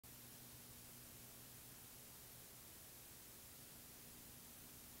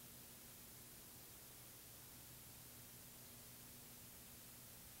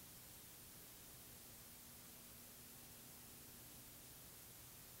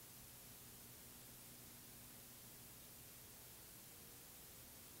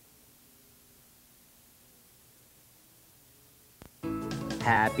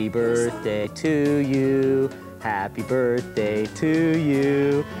Happy birthday to you. Happy birthday to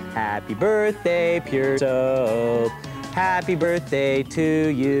you. Happy birthday, Pure Soap. Happy birthday to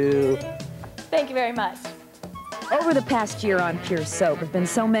you. Thank you very much. Over the past year on Pure Soap have been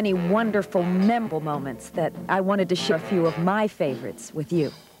so many wonderful, memorable moments that I wanted to share a few of my favorites with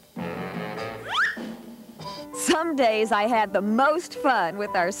you. Some days I had the most fun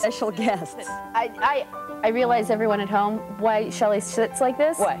with our special guests. I realize everyone at home why Shelley sits like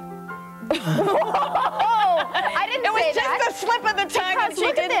this. Why? I didn't say that. It was just a slip of the tongue and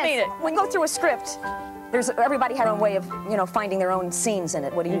she didn't mean it. When you go through a script, everybody had their own way of, finding their own scenes in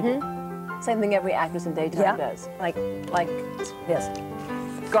it. What do you do? Same thing every actress in daytime does. Like this.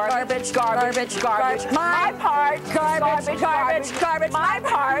 Garbage, garbage, garbage. My part. Garbage, garbage, garbage. My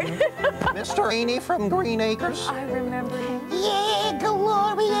part. Mr. Rainey from Green Acres. I remember him. Yeah,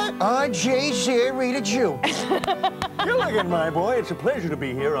 Gloria. JC, read a Jew. Gilligan, my boy, it's a pleasure to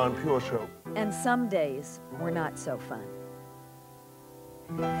be here on Pure Soap. And some days were not so fun.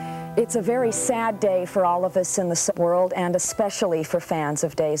 It's a very sad day for all of us in the soap world, and especially for fans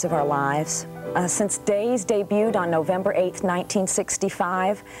of Days of Our Lives. Since Days debuted on November 8th,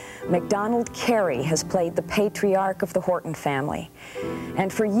 1965, MacDonald Carey has played the patriarch of the Horton family.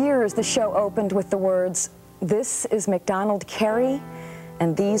 And for years, the show opened with the words, "This is MacDonald Carey,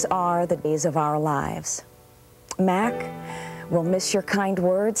 and these are the days of our lives." Mac, we'll miss your kind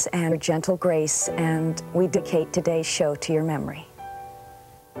words and your gentle grace, and we dedicate today's show to your memory.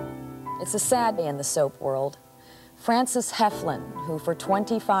 It's a sad day in the soap world. Frances Heflin, who for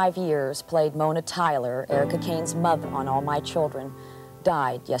 25 years played Mona Tyler, Erica Kane's mother on All My Children,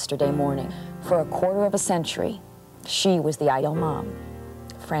 died yesterday morning. For a quarter of a century, she was the ideal mom.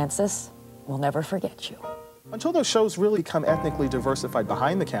 Frances, we'll never forget you. Until those shows really become ethnically diversified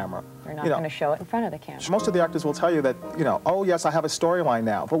behind the camera, They're not going to show it in front of the camera. most of the actors will tell you that, oh yes, I have a storyline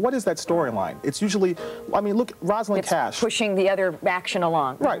now. But what is that storyline? It's usually, look, Rosalind Cash. Pushing the other action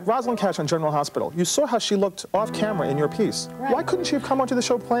along. Right, Rosalind Cash on General Hospital. You saw how she looked off camera in your piece. Right. Why couldn't she have come onto the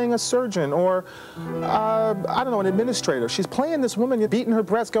show playing a surgeon or, I don't know, an administrator? She's playing this woman, beating her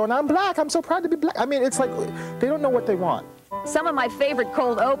breast, going, I'm black, I'm so proud to be black. I mean, it's like, they don't know what they want. Some of my favorite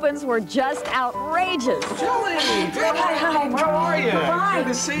cold opens were just outrageous. Shelley! Hi. How are you? Fine. Good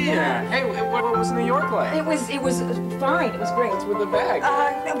to see you. Hey, what was New York like? It was fine. It was great. What's with the bag?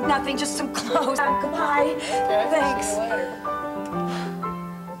 Nothing, just some clothes. Goodbye. Okay, Thanks. see you later.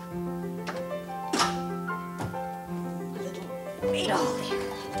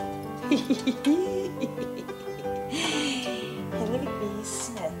 Hillary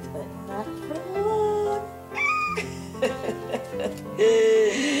Smith, but not for long.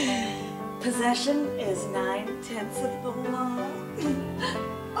 Possession is 9/10 of the law.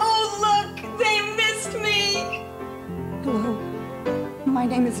 Oh, look, they missed me. Hello, my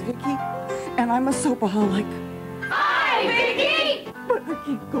name is Vicky, and I'm a soapaholic. Hi, Vicky! But I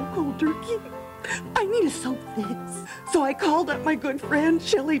can't go cold turkey. I need a soap fix. So I called up my good friend,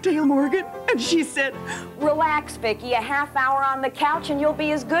 Shelley Taylor Morgan, and she said, Relax, Vicky. A half hour on the couch and you'll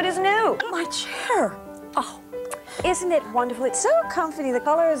be as good as new. My chair. Oh, isn't it wonderful? It's so comfy. The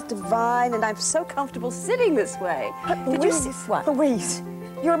color is divine, and I'm so comfortable sitting this way. Did you see what? Louise,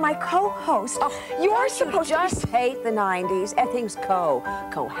 You're my co-host. You're supposed to just hate the 90s. Everything's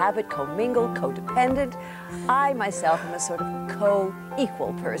cohabit, commingle, codependent. I myself am a sort of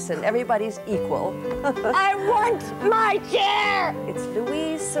co-equal person. Everybody's equal. I want my chair! It's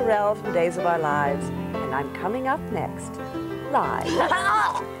Louise Sorrell from Days of Our Lives, and I'm coming up next, live.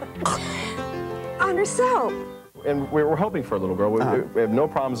 On her soap. And we're hoping for a little girl. We have no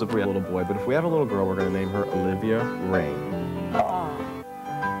problems if we have a little boy, but if we have a little girl, we're going to name her Olivia Rain.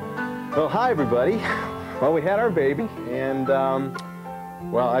 Well, hi, everybody. Well, we had our baby, and,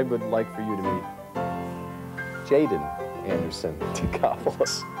 well, I would like for you to meet Jaden Anderson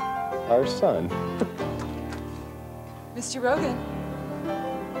Tikopoulos, our son. Mr. Rogan,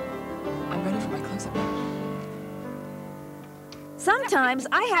 I'm ready for my close-up. Sometimes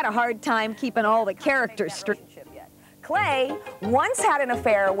I had a hard time keeping all the characters straight. Clay once had an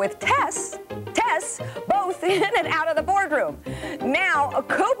affair with Tess, both in and out of the boardroom. Now,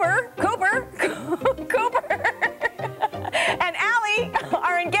 Cooper, and Allie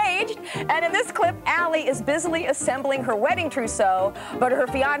are engaged, and in this clip, Allie is busily assembling her wedding trousseau, but her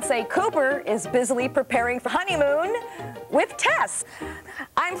fiancé, Cooper, is busily preparing for honeymoon with Tess.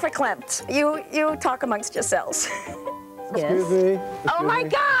 I'm verklempt. You talk amongst yourselves. Excuse me. Oh my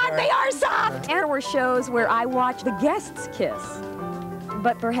God, they are soft! There were shows where I watched the guests kiss.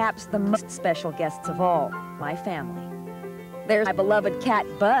 But perhaps the most special guests of all, my family. There's my beloved cat,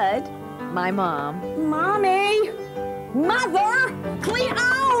 Bud, my mom. Mommy! Mother!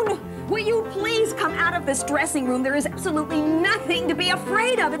 Cleon! Will you please come out of this dressing room? There is absolutely nothing to be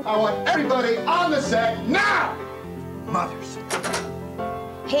afraid of. I want everybody on the set now! Mothers.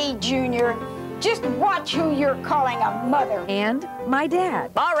 Hey, Junior, just watch who you're calling a mother. And my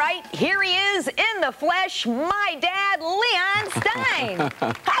dad. All right, here he is in the flesh, my dad, Leon Stein.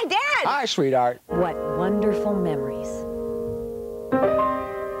 Hi, Dad. Hi, sweetheart. What wonderful memories.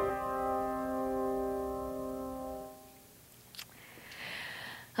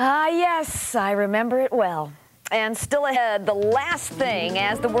 Ah, yes, I remember it well. And still ahead, the last thing,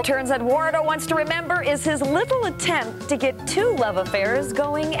 as the world turns, Eduardo wants to remember is his little attempt to get two love affairs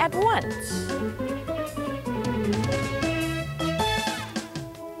going at once.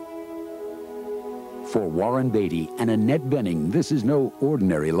 For Warren Beatty and Annette Bening, this is no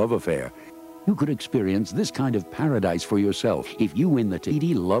ordinary love affair. You could experience this kind of paradise for yourself if you win the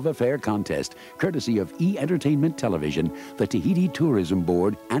Tahiti Love Affair Contest, courtesy of E! Entertainment Television, the Tahiti Tourism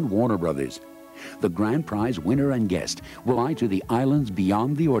Board, and Warner Brothers. The grand prize winner and guest will fly to the islands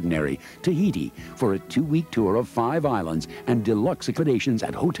beyond the ordinary, Tahiti, for a 2-week tour of 5 islands and deluxe accommodations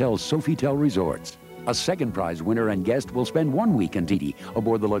at Hotel Sofitel Resorts. A second prize winner and guest will spend 1 week in Tahiti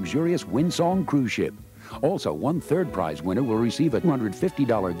aboard the luxurious Windsong cruise ship. Also, one third prize winner will receive a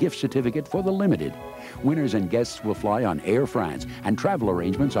 $250 gift certificate for the Limited. Winners and guests will fly on Air France, and travel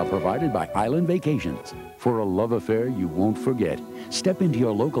arrangements are provided by Island Vacations. For a love affair you won't forget, step into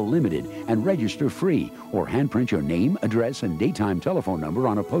your local Limited and register free, or handprint your name, address, and daytime telephone number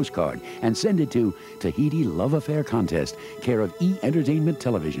on a postcard and send it to Tahiti Love Affair Contest, care of E! Entertainment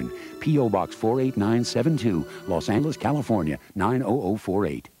Television, P.O. Box 48972, Los Angeles, California,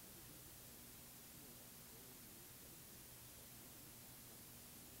 90048.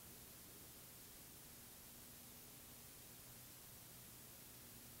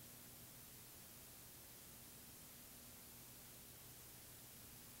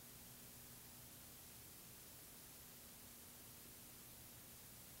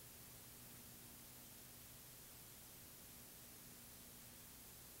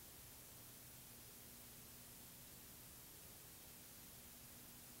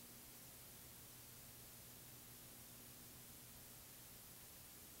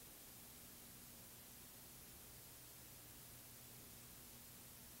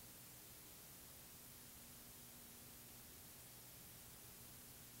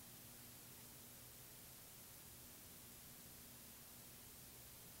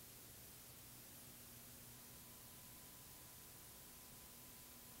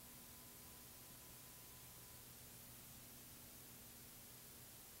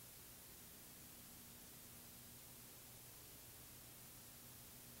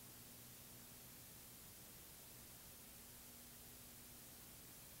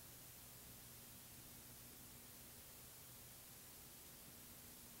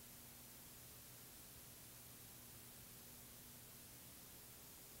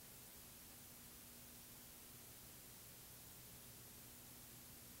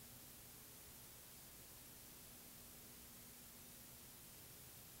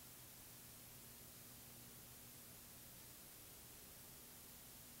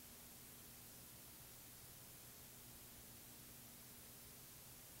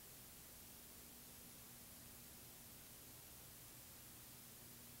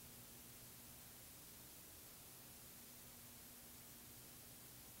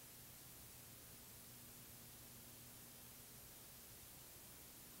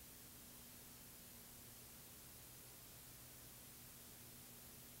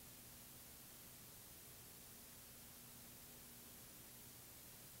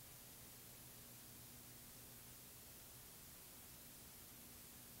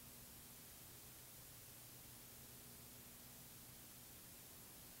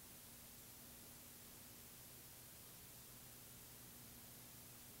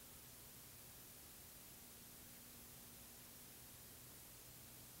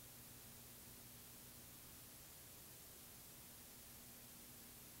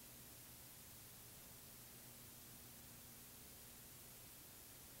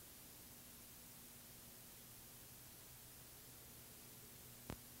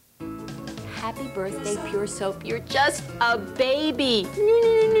 Happy birthday, Pure Soap. You're just a baby.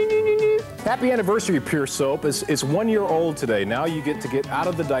 Happy anniversary, Pure Soap. It's 1 year old today. Now you get to get out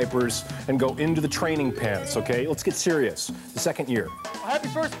of the diapers and go into the training pants, okay? Let's get serious. The second year. Happy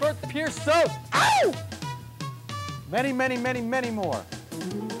first birthday, Pure Soap. Ow! Many, many, many, many more.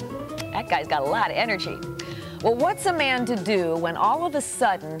 That guy's got a lot of energy. Well, what's a man to do when all of a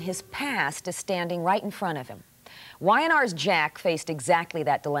sudden his past is standing right in front of him? Y&R's Jack faced exactly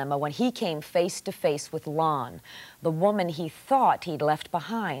that dilemma when he came face to face with Lon, the woman he thought he'd left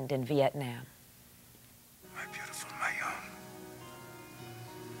behind in Vietnam. My beautiful, my young,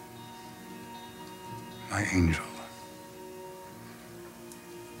 my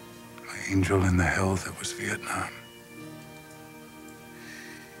angel in the hell that was Vietnam.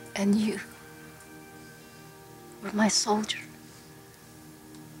 And you were my soldier,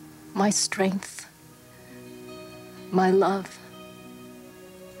 my strength, my love.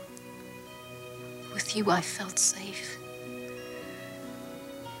 With you, I felt safe.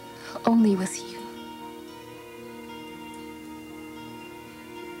 Only with you.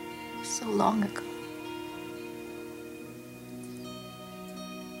 So long ago.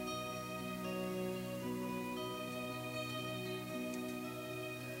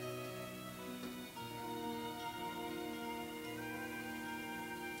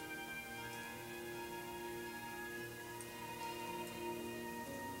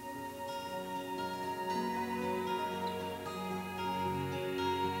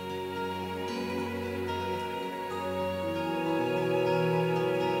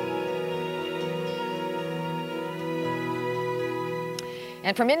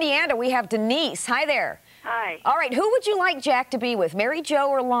 And from Indiana, we have Denise. Hi there. Hi. All right, who would you like Jack to be with, Mary Jo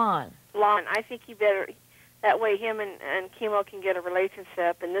or Lon? Lon. I think you better, that way him and Chemo can get a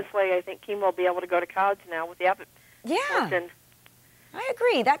relationship, and this way I think Chemo will be able to go to college now with the other person. I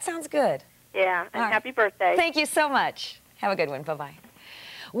agree. That sounds good. Yeah, and happy birthday. Thank you so much. Have a good one. Bye-bye.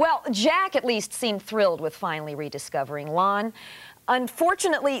 Well, Jack at least seemed thrilled with finally rediscovering Lon.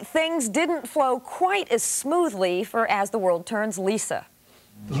 Unfortunately, things didn't flow quite as smoothly for As the World Turns Lisa.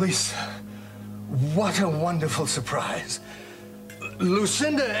 Lisa, what a wonderful surprise.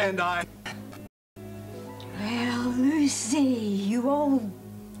 Lucinda and I... Well, Lucy, you old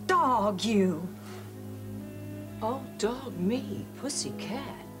dog, you. Oh, dog me, pussycat.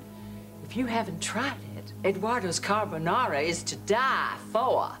 If you haven't tried it, Eduardo's carbonara is to die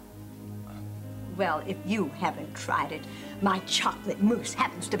for. Well, if you haven't tried it, my chocolate mousse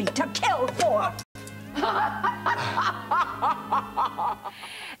happens to be to kill for.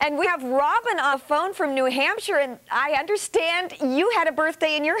 And we have Robin on the phone from New Hampshire, and I understand you had a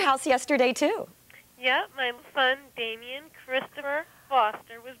birthday in your house yesterday, too. Yep, my son, Damien Christopher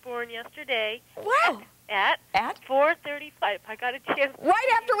Foster, was born yesterday. Wow. At 4:35. I got a chance. Right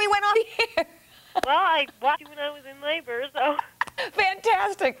after we went on here. Well, I watched you when I was in labor, so...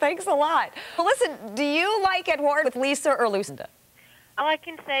 Fantastic. Thanks a lot. Well, listen, do you like Eduardo with Lisa or Lucinda? All I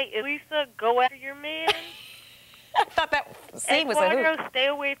can say is, Lisa, go after your man. I thought that scene was a hoot. Eduardo, stay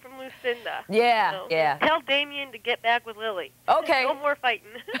away from Lucinda. Yeah, So, yeah. Tell Damien to get back with Lily. Okay. No more fighting.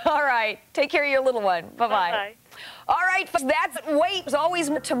 All right. Take care of your little one. Bye-bye. Bye-bye. All right, folks, that's wait as always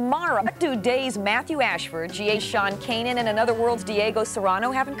tomorrow. What do Day's Matthew Ashford, G.A. Sean Kanan, and Another World's Diego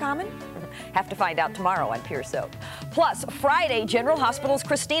Serrano have in common? Have to find out tomorrow on Pure Soap. Plus, Friday, General Hospital's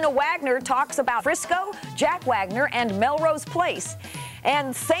Christina Wagner talks about Frisco, Jack Wagner, and Melrose Place.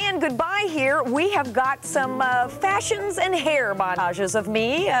 And saying goodbye here, we have got some fashions and hair montages of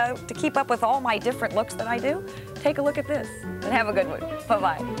me to keep up with all my different looks that I do. Take a look at this and have a good one.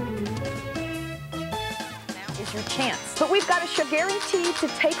 Bye-bye. Now is your chance. But we've got a show guaranteed to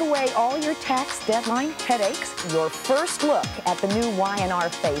take away all your tax deadline headaches. Your first look at the new Y&R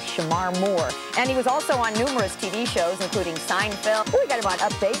face, Shamar Moore. And he was also on numerous TV shows, including Seinfeld. We got him on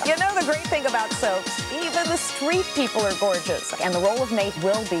Update. You know the great thing about soaps? Even the street people are gorgeous. And the role of Nate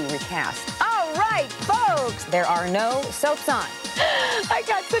will be recast. All right, folks, there are no soaps on. I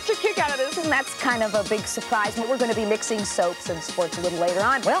got such a kick out of this, and that's kind of a big surprise. We're going to be mixing soaps and sports a little later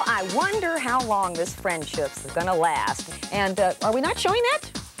on. Well, I wonder how long this friendship's going to last. And are we not showing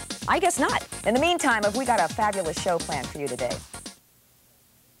that? I guess not. In the meantime, we got a fabulous show planned for you today.